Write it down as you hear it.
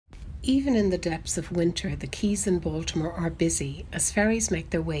Even in the depths of winter, the quays in Baltimore are busy as ferries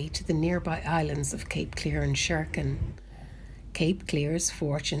make their way to the nearby islands of Cape Clear and Sherkin. Cape Clear's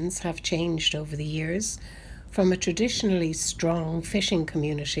fortunes have changed over the years, from a traditionally strong fishing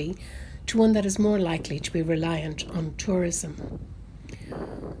community to one that is more likely to be reliant on tourism.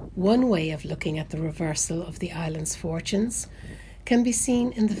 One way of looking at the reversal of the island's fortunes can be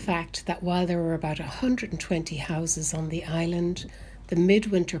seen in the fact that while there are about 120 houses on the island, the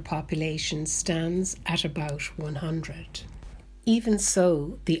midwinter population stands at about 100. Even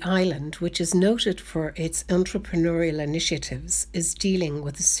so, the island, which is noted for its entrepreneurial initiatives, is dealing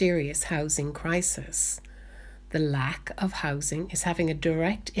with a serious housing crisis. The lack of housing is having a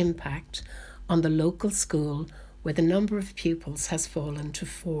direct impact on the local school, where the number of pupils has fallen to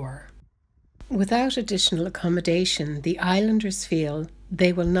 4. Without additional accommodation, the islanders feel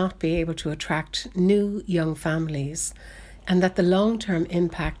they will not be able to attract new young families, and that the long-term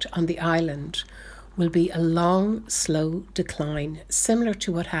impact on the island will be a long, slow decline, similar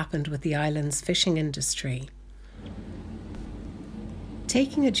to what happened with the island's fishing industry.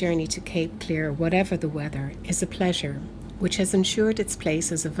 Taking a journey to Cape Clear, whatever the weather, is a pleasure, which has ensured its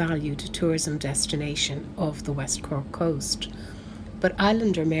place as a valued tourism destination off the West Cork coast. But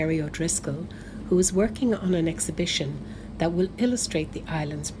Islander Mary O'Driscoll, who is working on an exhibition that will illustrate the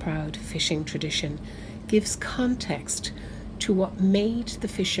island's proud fishing tradition, gives context to what made the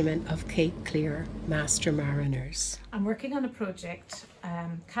fishermen of Cape Clear master mariners. I'm working on a project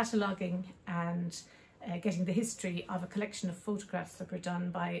cataloguing and getting the history of a collection of photographs that were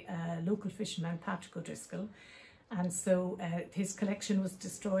done by a local fisherman, Patrick O'Driscoll. And so his collection was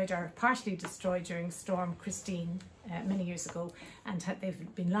destroyed, or partially destroyed, during Storm Christine many years ago, and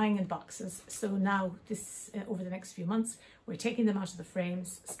they've been lying in boxes. So now, over the next few months, we're taking them out of the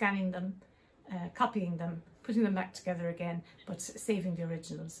frames, scanning them, copying them, putting them back together again, but saving the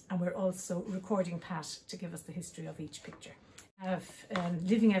originals. And we're also recording Pat to give us the history of each picture. I have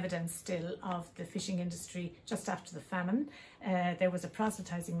living evidence still of the fishing industry just after the famine. There was a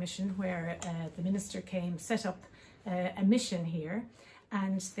proselytising mission where the minister came, set up a mission here,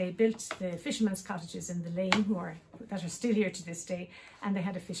 and they built the fishermen's cottages in the lane that are still here to this day, and they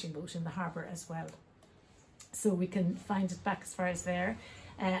had a fishing boat in the harbour as well. So we can find it back as far as there.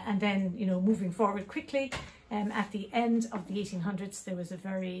 And then, moving forward quickly, at the end of the 1800s, there was a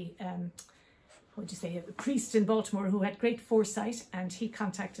very, a priest in Baltimore who had great foresight, and he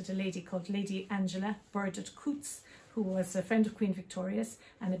contacted a lady called Lady Angela Burdett Coutts, who was a friend of Queen Victoria's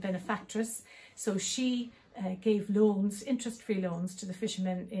and a benefactress. So she gave loans, interest-free loans, to the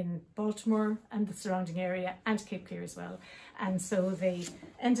fishermen in Baltimore and the surrounding area, and Cape Clear as well. And so they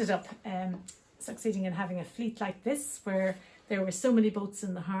ended up succeeding in having a fleet like this, where there were so many boats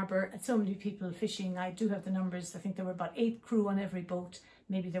in the harbour and so many people fishing. I do have the numbers. I think there were about 8 crew on every boat.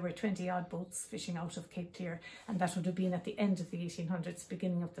 Maybe there were 20 odd boats fishing out of Cape Clear, and that would have been at the end of the 1800s,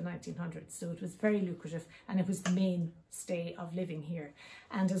 beginning of the 1900s. So it was very lucrative, and it was the mainstay of living here.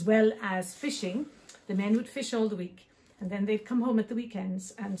 And as well as fishing, the men would fish all the week, and then they'd come home at the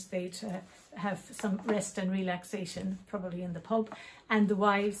weekends and they'd have some rest and relaxation, probably in the pub. And the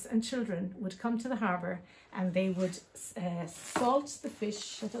wives and children would come to the harbour, and they would salt the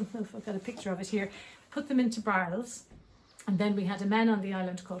fish. I don't know if I've got a picture of it here. Put them into barrels. And then we had a man on the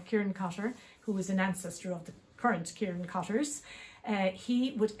island called Kieran Cotter, who was an ancestor of the current Kieran Cotters.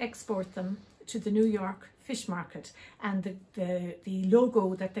 He would export them to the New York fish market, and the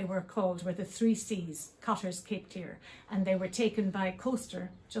logo that they were called were the 3 C's, Cotters Cape Clear, and they were taken by a coaster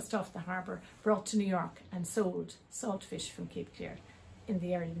just off the harbour, brought to New York and sold salt fish from Cape Clear in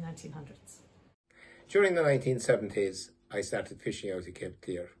the early 1900s. During the 1970s, I started fishing out of Cape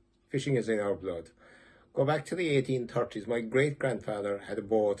Clear. Fishing is in our blood. Go back to the 1830s, my great-grandfather had a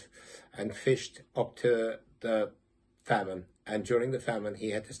boat and fished up to the famine, and during the famine he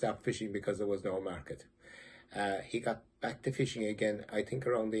had to stop fishing because there was no market. He got back to fishing again, I think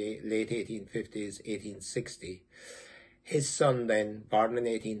around the late 1850s, 1860. His son then, born in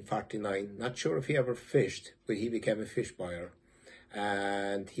 1849, not sure if he ever fished, but he became a fish buyer,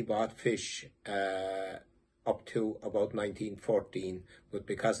 and he bought fish up to about 1914, but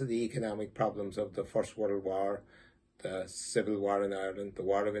because of the economic problems of the First World War, the Civil War in Ireland, the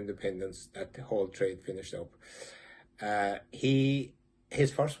War of Independence, that the whole trade finished up. His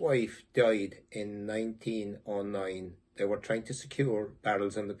first wife died in 1909. They were trying to secure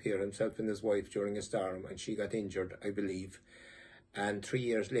barrels on the pier, himself and his wife, during a storm, and she got injured, I believe. And 3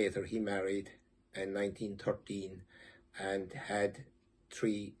 years later, he married in 1913 and had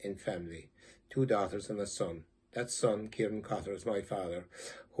 3 in family, 2 daughters and a son. that son, Kieran Cotter, is my father,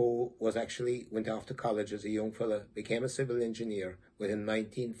 who went off to college as a young fella, became a civil engineer within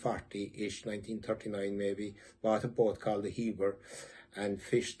 1940-ish, 1939 maybe, bought a boat called the Heber and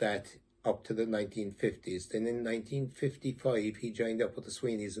fished that up to the 1950s. Then in 1955, he joined up with the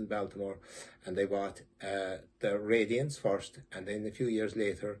Sweeneys in Baltimore, and they bought the Radiance first, and then a few years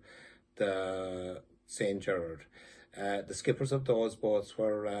later, the St. Gerard. The skippers of those boats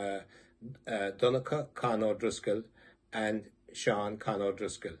were Donica Con O'Driscoll and Sean Con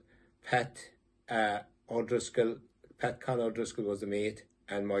O'Driscoll. Pat Con O'Driscoll was the mate,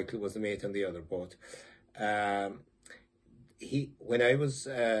 and Michael was the mate on the other boat. When I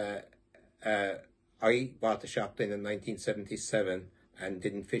bought the shop then in 1977 and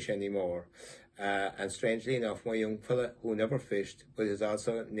didn't fish anymore. And strangely enough, my young fella, who never fished, but is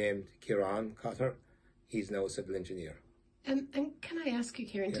also named Kieran Cotter, he's now a civil engineer. And can I ask you,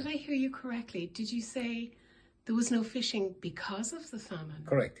 Kieran, did I hear you correctly? Did you say there was no fishing because of the famine?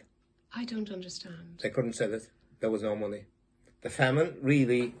 Correct. I don't understand. They couldn't sell it. There was no money. The famine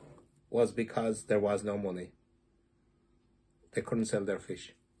really was because there was no money. They couldn't sell their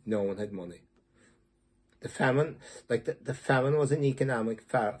fish. No one had money. The famine, the famine was an economic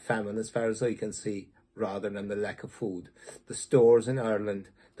famine as far as I can see, rather than the lack of food. The stores in Ireland,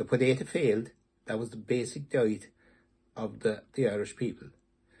 the potato failed. That was the basic diet of the Irish people.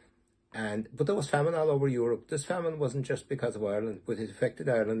 But there was famine all over Europe. This famine wasn't just because of Ireland, but it affected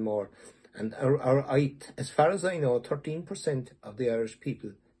Ireland more. And as far as I know, 13% of the Irish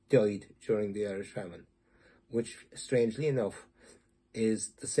people died during the Irish famine, which, strangely enough,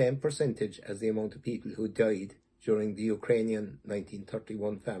 is the same percentage as the amount of people who died during the Ukrainian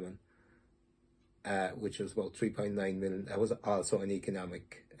 1931 famine, which was about 3.9 million. That was also an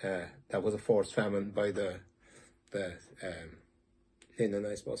economic, that was a forced famine by the Lenin,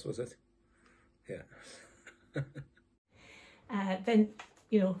 I suppose, was it? Yeah. Then,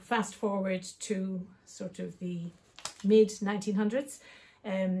 fast forward to sort of the mid-1900s.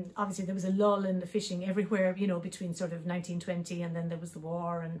 Obviously there was a lull in the fishing everywhere, between sort of 1920 and then there was the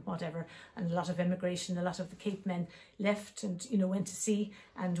war and whatever, and a lot of emigration. A lot of the Cape men left and, went to sea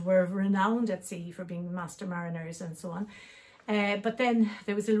and were renowned at sea for being master mariners and so on. But then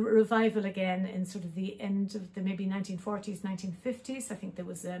there was a revival again in sort of the end of the maybe 1940s, 1950s. I think there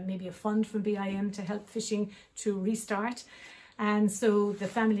was maybe a fund from BIM to help fishing to restart. And so the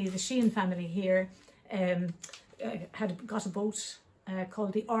Sheehan family here got a boat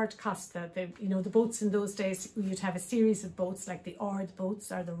called the Ard Costa. The boats in those days, you'd have a series of boats like the Ard boats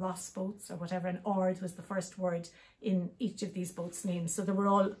or the Ross boats or whatever, and Ard was the first word in each of these boats' names. So they were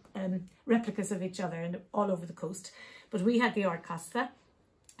all replicas of each other and all over the coast. But we had the Ard Costa.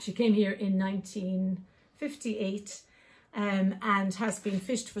 She came here in 1958 and has been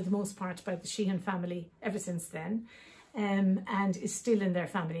fished for the most part by the Sheehan family ever since then, and is still in their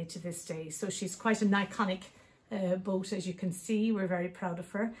family to this day. So she's quite an iconic boat, as you can see. We're very proud of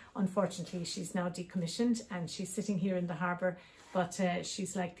her. Unfortunately, she's now decommissioned and she's sitting here in the harbour, but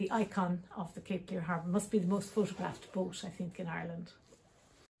she's like the icon of the Cape Clear harbour. Must be the most photographed boat, I think, in Ireland.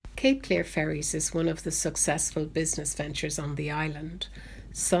 Cape Clear Ferries is one of the successful business ventures on the island.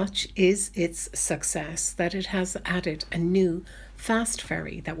 Such is its success that it has added a new fast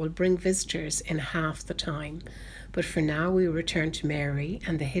ferry that will bring visitors in half the time. But for now, we return to Mary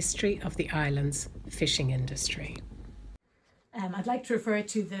and the history of the island's fishing industry. I'd like to refer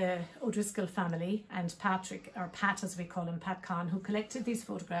to the O'Driscoll family and Patrick, or Pat as we call him, Pat Con, who collected these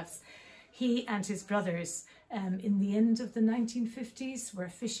photographs. He and his brothers in the end of the 1950s were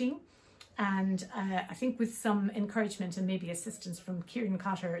fishing, and I think with some encouragement and maybe assistance from Kieran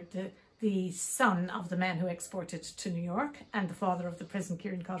Cotter, the son of the man who exported to New York and the father of the present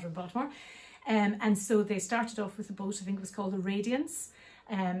Kieran Cotter in Baltimore. And so they started off with a boat, I think it was called the Radiance.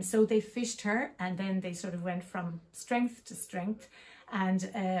 So they fished her, and then they sort of went from strength to strength.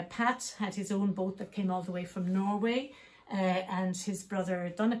 And Pat had his own boat that came all the way from Norway. And his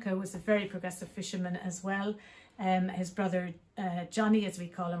brother Donica was a very progressive fisherman as well. His brother Johnny, as we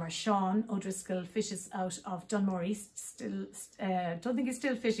call him, or Sean O'Driscoll, fishes out of Dunmore East. Still, don't think he's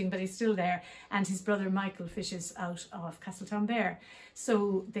still fishing, but he's still there. And his brother Michael fishes out of Castletownbere.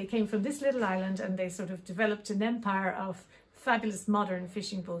 So they came from this little island and they sort of developed an empire of fabulous modern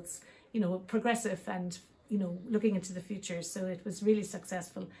fishing boats, progressive and, looking into the future. So it was really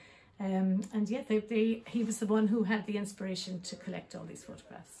successful. And yeah, he was the one who had the inspiration to collect all these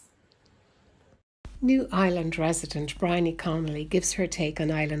photographs. New Island resident Bryony Connolly gives her take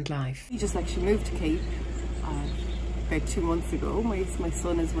on island life. We just actually moved to Cape about 2 months ago. My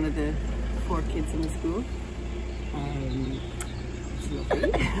son is one of the 4 kids in the school. It's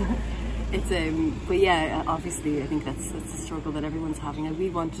lovely. It's but yeah, obviously I think that's a struggle that everyone's having, and we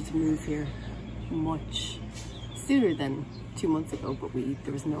wanted to move here much sooner than 2 months ago, but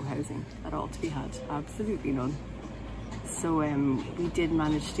there was no housing at all to be had, absolutely none. So we did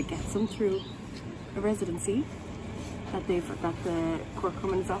manage to get some through a residency that the Cork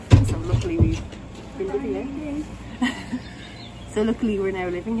Cummins is offering. So luckily we've been living here. So luckily we're now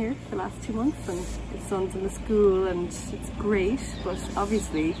living here for the last 2 months, and the son's in the school and it's great, but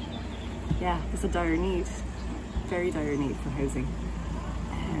obviously, yeah, there's a dire need, very dire need for housing.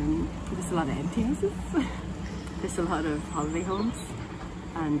 There's a lot of empty houses, there's a lot of holiday homes,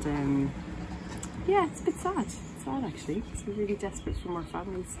 and yeah, it's a bit sad. It's sad actually, because we're really desperate for more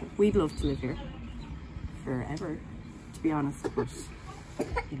families. We'd love to live here forever, to be honest, but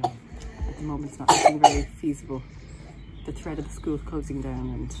you know, at the moment it's not looking very feasible. The threat of the school closing down,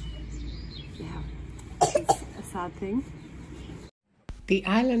 and yeah, it's a sad thing. The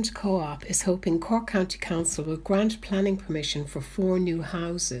Island Co-op is hoping Cork County Council will grant planning permission for 4 new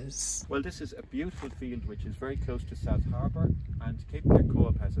houses. Well, this is a beautiful field which is very close to South Harbour, and Cape Clear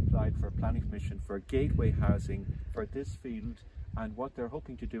Co-op has applied for planning permission for gateway housing for this field. And what they're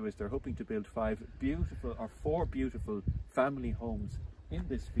hoping to do is they're hoping to build 4 beautiful family homes in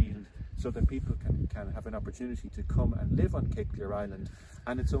this field, so that people can have an opportunity to come and live on Cape Clear Island.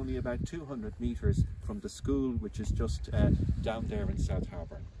 And it's only about 200 metres from the school, which is just down there in South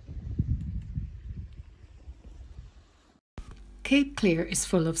Harbour. Cape Clear is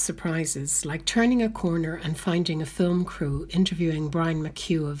full of surprises, like turning a corner and finding a film crew interviewing Brian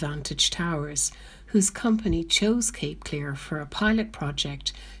McHugh of Vantage Towers, whose company chose Cape Clear for a pilot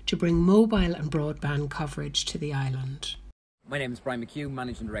project to bring mobile and broadband coverage to the island. My name is Brian McHugh,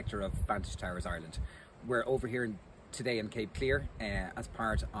 Managing Director of Vantage Towers Ireland. We're over here today in Cape Clear as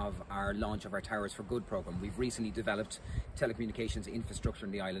part of our launch of our Towers for Good programme. We've recently developed telecommunications infrastructure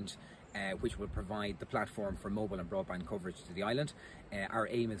in the island, which will provide the platform for mobile and broadband coverage to the island. Our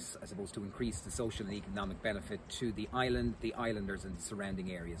aim is, I suppose, to increase the social and economic benefit to the island, the islanders and the surrounding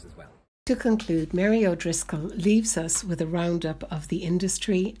areas as well. To conclude, Mary O'Driscoll leaves us with a roundup of the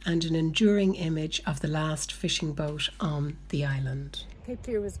industry and an enduring image of the last fishing boat on the island. Cape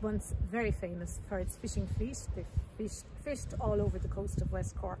Clear was once very famous for its fishing fleet. They fished all over the coast of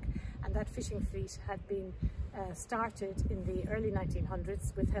West Cork, and that fishing fleet had been started in the early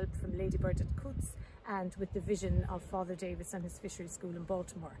 1900s with help from Lady Burdett Coutts and with the vision of Father Davis and his fishery school in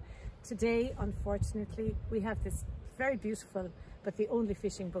Baltimore. Today, unfortunately, we have this very beautiful but the only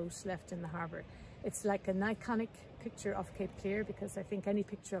fishing boat left in the harbour. It's like an iconic picture of Cape Clear, because I think any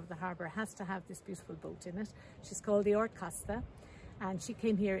picture of the harbour has to have this beautiful boat in it. She's called the Orcasta, and she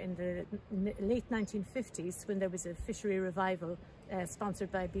came here in the late 1950s when there was a fishery revival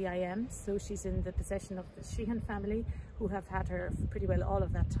sponsored by BIM. So she's in the possession of the Sheehan family, who have had her for pretty well all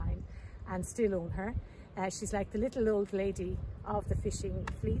of that time and still own her. She's like the little old lady of the fishing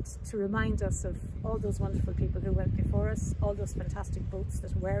fleet, to remind us of all those wonderful people who went before us, all those fantastic boats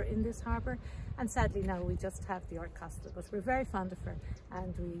that were in this harbour. And sadly now we just have the Orcasta, but we're very fond of her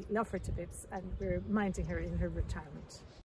and we love her to bits, and we're minding her in her retirement.